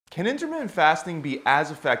Can intermittent fasting be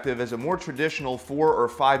as effective as a more traditional 4 or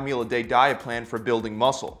 5 meal a day diet plan for building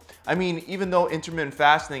muscle? I mean, even though intermittent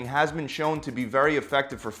fasting has been shown to be very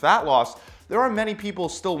effective for fat loss, there are many people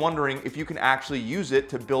still wondering if you can actually use it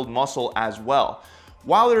to build muscle as well.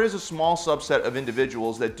 While there is a small subset of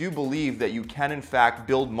individuals that do believe that you can in fact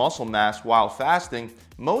build muscle mass while fasting,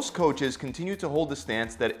 most coaches continue to hold the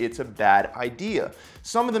stance that it's a bad idea.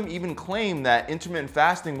 Some of them even claim that intermittent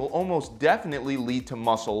fasting will almost definitely lead to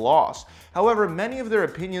muscle loss. However, many of their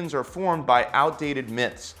opinions are formed by outdated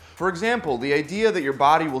myths. For example, the idea that your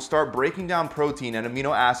body will start breaking down protein and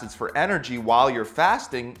amino acids for energy while you're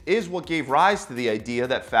fasting is what gave rise to the idea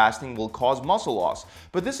that fasting will cause muscle loss.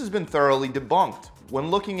 But this has been thoroughly debunked. When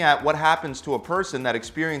looking at what happens to a person that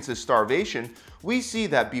experiences starvation, we see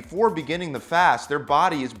that before beginning the fast, their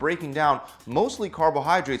body is breaking down mostly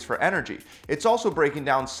carbohydrates for energy. It's also breaking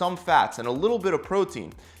down some fats and a little bit of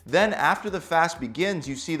protein. Then after the fast begins,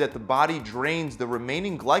 you see that the body drains the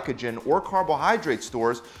remaining glycogen or carbohydrate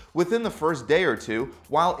stores within the first day or two,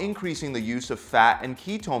 while increasing the use of fat and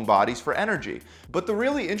ketone bodies for energy. But the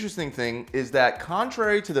really interesting thing is that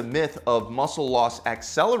contrary to the myth of muscle loss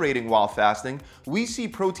accelerating while fasting, we see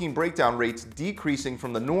protein breakdown rates decreasing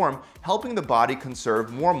from the norm, helping the body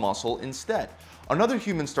conserve more muscle instead. Another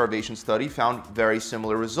human starvation study found very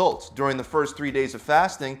similar results. During the first 3 days of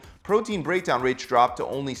fasting, protein breakdown rates dropped to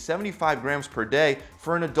only 75 grams per day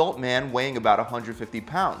for an adult man weighing about 150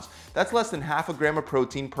 pounds. That's less than half a gram of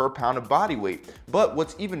protein per pound of body weight. But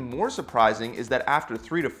what's even more surprising is that after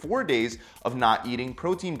 3 to 4 days of not eating,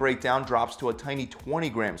 protein breakdown drops to a tiny 20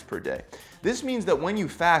 grams per day. This means that when you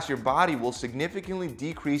fast, your body will significantly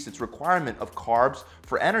decrease its requirement of carbs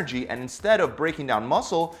for energy, and instead of breaking down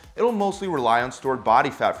muscle, it'll mostly rely on stored body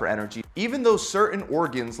fat for energy. Even though certain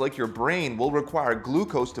organs like your brain will require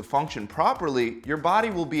glucose to function properly, your body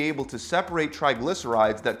will be able to separate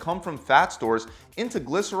triglycerides that come from fat stores into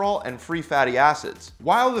glycerol and free fatty acids.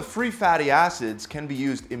 While the free fatty acids can be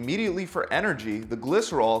used immediately for energy, the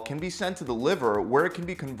glycerol can be sent to the liver where it can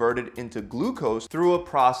be converted into glucose through a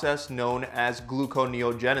process known as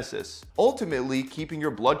gluconeogenesis, ultimately keeping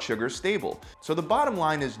your blood sugar stable. So the bottom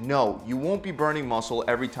line is no, you won't be burning muscle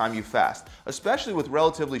every time you fast, especially with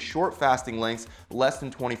relatively short fasting lengths less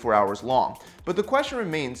than 24 hours long. But the question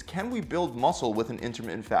remains, can we build muscle with an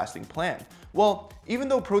intermittent fasting plan? Well, even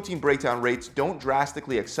though protein breakdown rates don't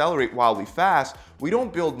drastically accelerate while we fast, we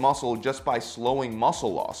don't build muscle just by slowing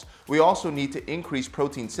muscle loss. We also need to increase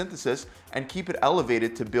protein synthesis and keep it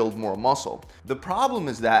elevated to build more muscle. The problem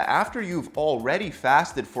is that after you've already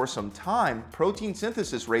fasted for some time, protein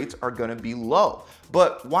synthesis rates are going to be low.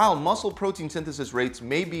 But while muscle protein synthesis rates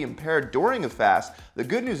may be impaired during a fast, the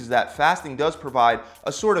good news is that fasting does provide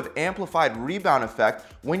a sort of amplified rebound effect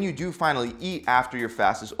when you do finally eat after your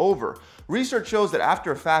fast is over. Research shows that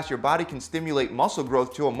after a fast, your body can stimulate muscle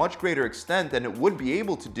growth to a much greater extent than it would be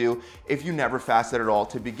able to do if you never fasted at all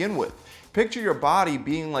to begin with. Picture your body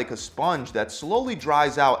being like a sponge that slowly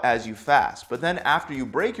dries out as you fast, but then after you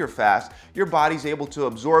break your fast, your body's able to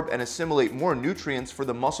absorb and assimilate more nutrients for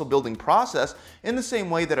the muscle building process in the same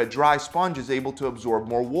way that a dry sponge is able to absorb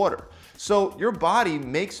more water. So your body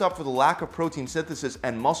makes up for the lack of protein synthesis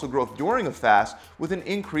and muscle growth during a fast with an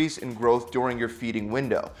increase in growth during your feeding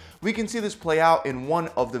window. We can see this play out in one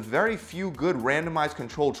of the very few good randomized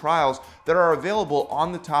controlled trials that are available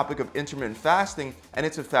on the topic of intermittent fasting and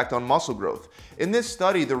its effect on muscle growth. In this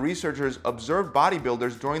study, the researchers observed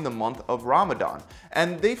bodybuilders during the month of Ramadan,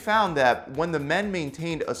 and they found that when the men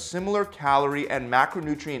maintained a similar calorie and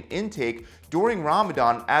macronutrient intake during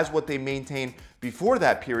Ramadan as what they maintained before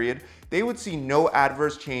that period, they would see no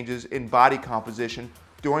adverse changes in body composition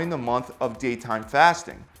during the month of daytime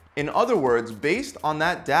fasting. In other words, based on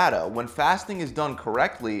that data, when fasting is done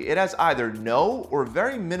correctly, it has either no or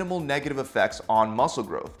very minimal negative effects on muscle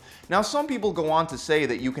growth. Now, some people go on to say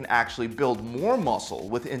that you can actually build more muscle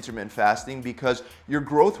with intermittent fasting because your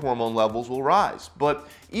growth hormone levels will rise. But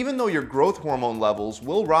even though your growth hormone levels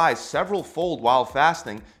will rise several fold while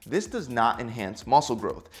fasting, this does not enhance muscle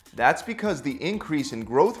growth. That's because the increase in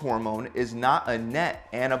growth hormone is not a net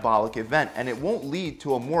anabolic event, and it won't lead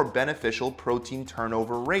to a more beneficial protein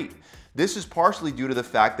turnover rate. This is partially due to the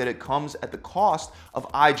fact that it comes at the cost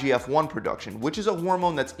of IGF-1 production, which is a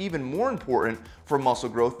hormone that's even more important for muscle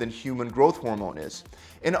growth than human growth hormone is.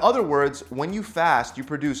 In other words, when you fast, you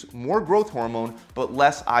produce more growth hormone but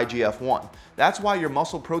less IGF-1. That's why your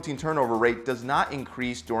muscle protein turnover rate does not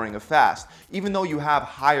increase during a fast, even though you have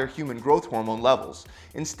higher human growth hormone levels.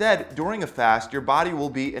 Instead, during a fast, your body will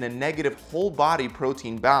be in a negative whole body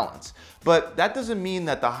protein balance. But that doesn't mean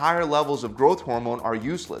that the higher levels of growth hormone are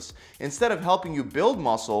useless. Instead of helping you build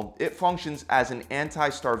muscle, it functions as an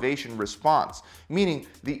anti-starvation response, meaning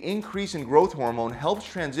the increase in growth hormone helps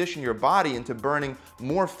transition your body into burning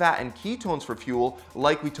more fat and ketones for fuel,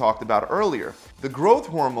 like we talked about earlier. The growth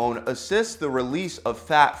hormone assists the release of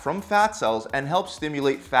fat from fat cells and helps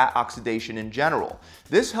stimulate fat oxidation in general.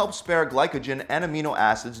 This helps spare glycogen and amino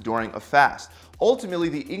acids during a fast. Ultimately,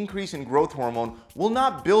 the increase in growth hormone will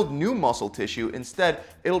not build new muscle tissue. Instead,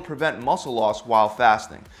 it'll prevent muscle loss while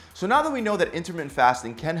fasting. So now that we know that intermittent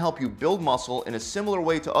fasting can help you build muscle in a similar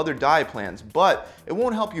way to other diet plans, but it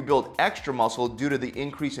won't help you build extra muscle due to the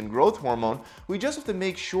increase in growth hormone, we just have to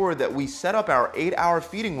make sure that we set up our 8-hour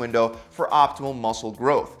feeding window for optimal muscle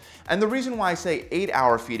growth. And the reason why I say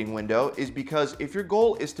 8-hour feeding window is because if your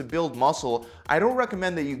goal is to build muscle, I don't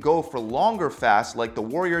recommend that you go for longer fasts like the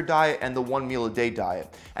warrior diet and the 1 meal a day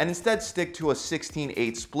diet, and instead stick to a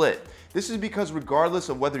 16-8 split. This is because regardless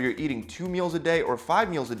of whether you're eating 2 meals a day or 5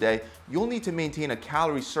 meals a day, you'll need to maintain a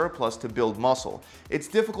calorie surplus to build muscle. It's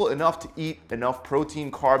difficult enough to eat enough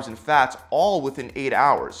protein, carbs, and fats all within 8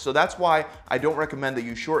 hours. So that's why I don't recommend that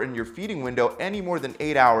you shorten your feeding window any more than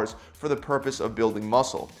 8 hours for the purpose of building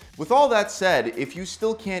muscle. With all that said, if you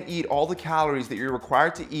still can't eat all the calories that you're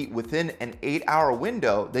required to eat within an 8-hour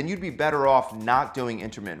window, then you'd be better off not doing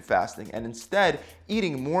intermittent fasting and instead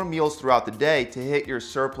eating more meals throughout the day to hit your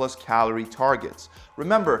surplus calorie targets.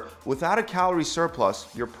 Remember, without a calorie surplus,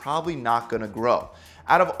 you're probably not going to grow.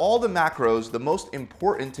 Out of all the macros, the most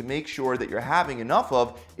important to make sure that you're having enough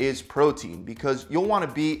of is protein, because you'll want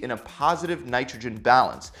to be in a positive nitrogen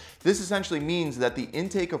balance. This essentially means that the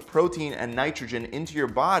intake of protein and nitrogen into your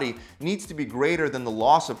body needs to be greater than the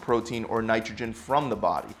loss of protein or nitrogen from the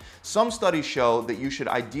body. Some studies show that you should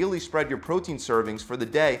ideally spread your protein servings for the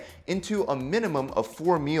day into a minimum of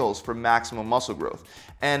 4 meals for maximum muscle growth,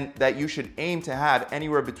 and that you should aim to have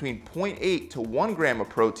anywhere between 0.8 to 1 gram of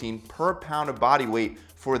protein per pound of body weight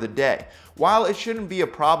for the day. While it shouldn't be a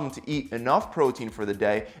problem to eat enough protein for the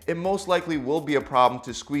day, it most likely will be a problem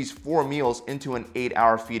to squeeze 4 meals into an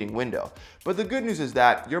 8-hour feeding window. But the good news is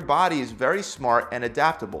that your body is very smart and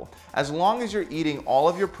adaptable. As long as you're eating all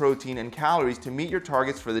of your protein and calories to meet your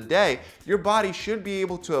targets for the day, your body should be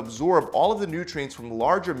able to absorb all of the nutrients from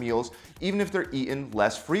larger meals, even if they're eaten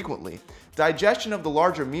less frequently. Digestion of the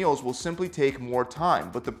larger meals will simply take more time,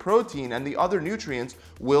 but the protein and the other nutrients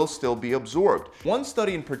will still be absorbed. One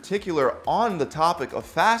study in particular on the topic of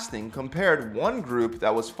fasting compared one group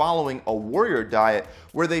that was following a warrior diet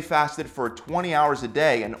where they fasted for 20 hours a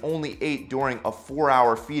day and only ate during a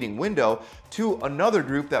 4-hour feeding window to another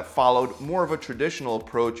group that followed more of a traditional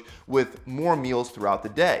approach with more meals throughout the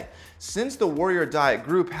day. Since the warrior diet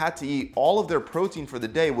group had to eat all of their protein for the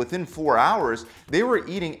day within 4 hours, they were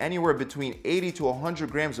eating anywhere between 80 to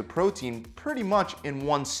 100 grams of protein pretty much in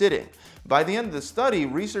one sitting. By the end of the study,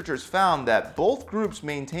 researchers found that both groups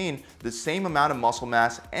maintained the same amount of muscle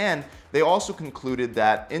mass, and they also concluded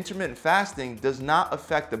that intermittent fasting does not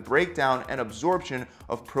affect the breakdown and absorption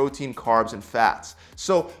of protein, carbs, and fats.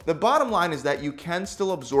 So the bottom line is that you can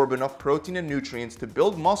still absorb enough protein and nutrients to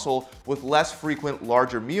build muscle with less frequent,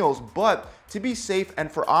 larger meals, but to be safe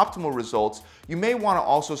and for optimal results, you may want to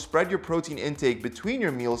also spread your protein intake between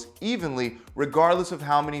your meals evenly, regardless of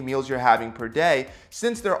how many meals you're having per day,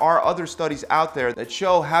 since there are other studies out there that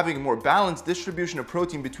show having a more balanced distribution of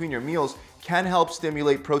protein between your meals can help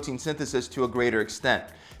stimulate protein synthesis to a greater extent.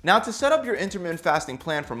 Now, to set up your intermittent fasting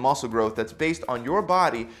plan for muscle growth that's based on your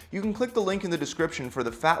body, you can click the link in the description for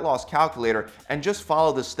the fat loss calculator and just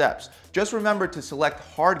follow the steps. Just remember to select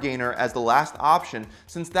hard gainer as the last option,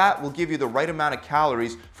 since that will give you the right amount of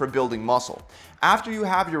calories for building muscle. After you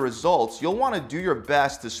have your results, you'll want to do your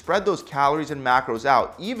best to spread those calories and macros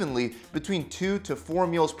out evenly between 2 to 4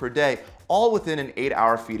 meals per day, all within an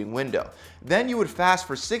 8-hour feeding window. Then you would fast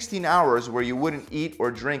for 16 hours where you wouldn't eat or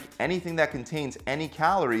drink anything that contains any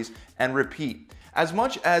calories, and repeat. As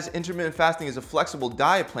much as intermittent fasting is a flexible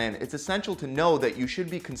diet plan, it's essential to know that you should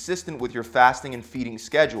be consistent with your fasting and feeding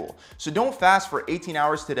schedule. So don't fast for 18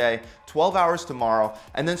 hours today, 12 hours tomorrow,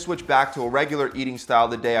 and then switch back to a regular eating style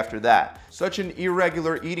the day after that. Such an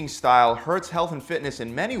irregular eating style hurts health and fitness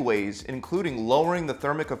in many ways, including lowering the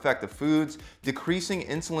thermic effect of foods, decreasing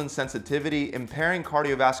insulin sensitivity, impairing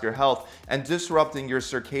cardiovascular health, and disrupting your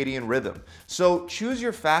circadian rhythm. So choose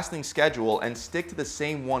your fasting schedule and stick to the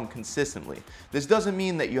same one consistently. This doesn't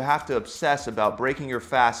mean that you have to obsess about breaking your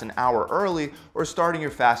fast an hour early or starting your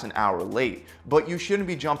fast an hour late, but you shouldn't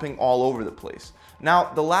be jumping all over the place.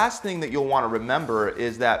 Now, the last thing that you'll want to remember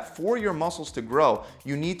is that for your muscles to grow,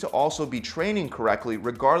 you need to also be training correctly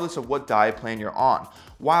regardless of what diet plan you're on.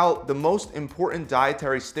 While the most important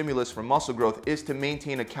dietary stimulus for muscle growth is to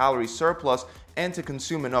maintain a calorie surplus and to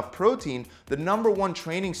consume enough protein, the #1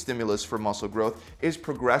 training stimulus for muscle growth is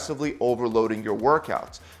progressively overloading your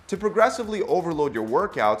workouts. To progressively overload your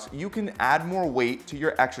workouts, you can add more weight to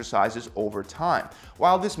your exercises over time.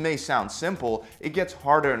 While this may sound simple, it gets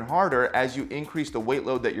harder and harder as you increase the weight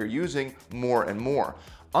load that you're using more and more.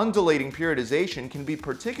 Undulating periodization can be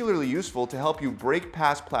particularly useful to help you break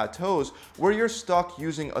past plateaus where you're stuck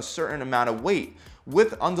using a certain amount of weight.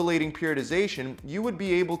 With undulating periodization, you would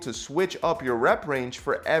be able to switch up your rep range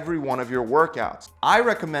for every one of your workouts. I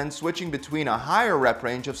recommend switching between a higher rep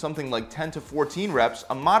range of something like 10 to 14 reps,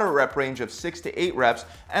 a moderate rep range of 6 to 8 reps,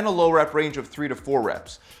 and a low rep range of 3 to 4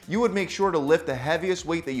 reps. You would make sure to lift the heaviest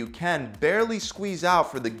weight that you can, barely squeeze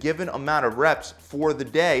out for the given amount of reps for the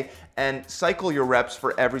day, and cycle your reps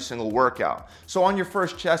for every single workout. So on your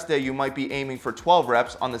first chest day, you might be aiming for 12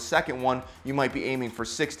 reps. On the second one, you might be aiming for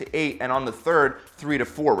 6 to 8, and on the third, 3 to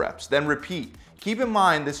 4 reps. Then repeat. Keep in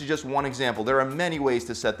mind, this is just one example. There are many ways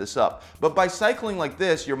to set this up. But by cycling like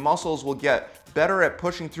this, your muscles will get better at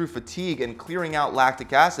pushing through fatigue and clearing out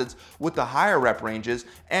lactic acids with the higher rep ranges,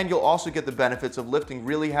 and you'll also get the benefits of lifting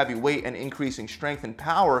really heavy weight and increasing strength and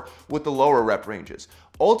power with the lower rep ranges.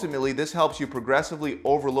 Ultimately, this helps you progressively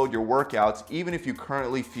overload your workouts even if you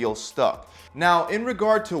currently feel stuck. Now, in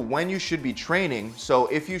regard to when you should be training, so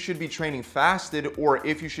if you should be training fasted or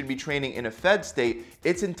if you should be training in a fed state,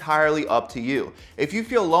 it's entirely up to you. If you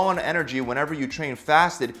feel low on energy whenever you train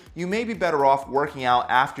fasted, you may be better off working out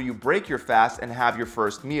after you break your fast and have your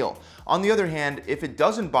first meal. On the other hand, if it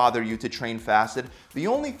doesn't bother you to train fasted, the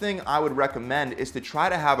only thing I would recommend is to try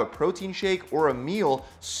to have a protein shake or a meal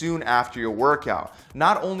soon after your workout.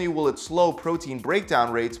 Not only will it slow protein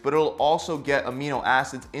breakdown rates, but it'll also get amino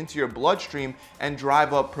acids into your bloodstream and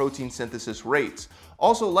drive up protein synthesis rates.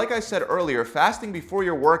 Also, like I said earlier, fasting before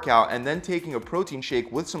your workout and then taking a protein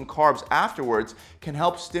shake with some carbs afterwards can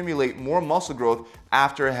help stimulate more muscle growth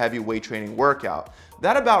after a heavy weight training workout.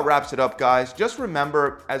 That about wraps it up, guys. Just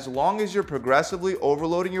remember, as long as you're progressively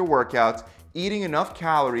overloading your workouts, eating enough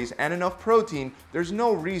calories and enough protein, there's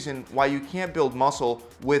no reason why you can't build muscle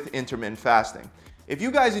with intermittent fasting. If you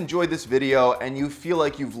guys enjoyed this video and you feel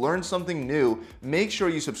like you've learned something new, make sure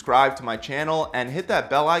you subscribe to my channel and hit that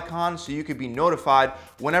bell icon so you can be notified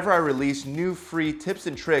whenever I release new free tips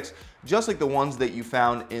and tricks just like the ones that you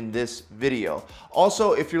found in this video.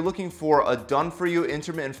 Also, if you're looking for a done-for-you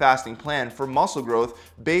intermittent fasting plan for muscle growth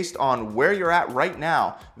based on where you're at right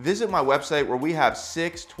now, visit my website where we have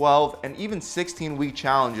 6, 12, and even 16-week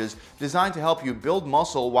challenges designed to help you build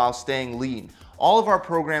muscle while staying lean. All of our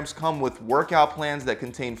programs come with workout plans that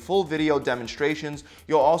contain full video demonstrations.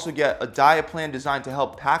 You'll also get a diet plan designed to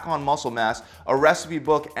help pack on muscle mass, a recipe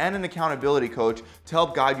book, and an accountability coach to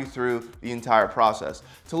help guide you through the entire process.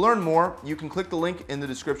 To learn more, you can click the link in the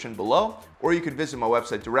description below, or you could visit my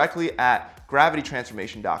website directly at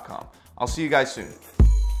gravitytransformation.com. I'll see you guys soon.